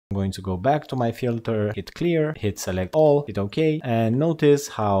I'm going to go back to my filter, hit clear, hit select all, hit OK, and notice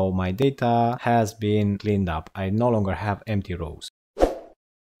how my data has been cleaned up. I no longer have empty rows.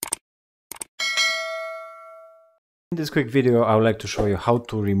 In this quick video, I would like to show you how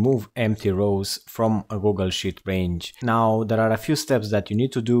to remove empty rows from a Google Sheet range. Now, there are a few steps that you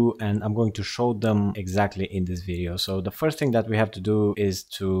need to do, and I'm going to show them exactly in this video. So the first thing that we have to do is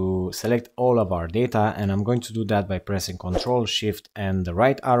to select all of our data, and I'm going to do that by pressing Ctrl, Shift, and the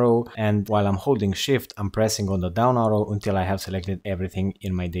right arrow. And while I'm holding Shift, I'm pressing on the down arrow until I have selected everything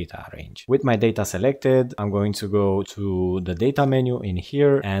in my data range. With my data selected, I'm going to go to the data menu in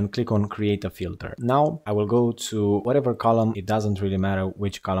here and click on Create a Filter. Now, I will go to whatever column, it doesn't really matter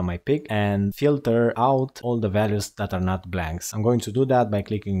which column I pick, and filter out all the values that are not blanks. I'm going to do that by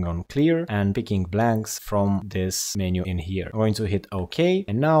clicking on clear and picking blanks from this menu in here. I'm going to hit OK,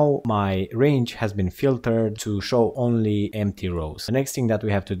 and now my range has been filtered to show only empty rows. The next thing that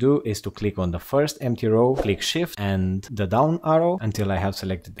we have to do is to click on the first empty row, click Shift and the down arrow until I have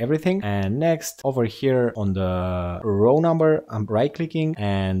selected everything, and next over here on the row number, I'm right clicking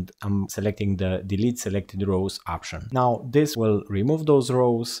and I'm selecting the delete selected rows option. Now this will remove those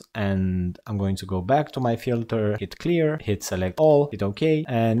rows, and I'm going to go back to my filter, hit clear, hit select all, hit OK,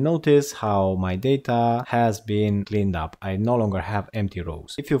 and notice how my data has been cleaned up. I no longer have empty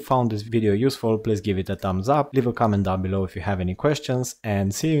rows. If you found this video useful, please give it a thumbs up, leave a comment down below if you have any questions,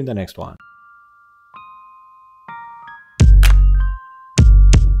 and see you in the next one.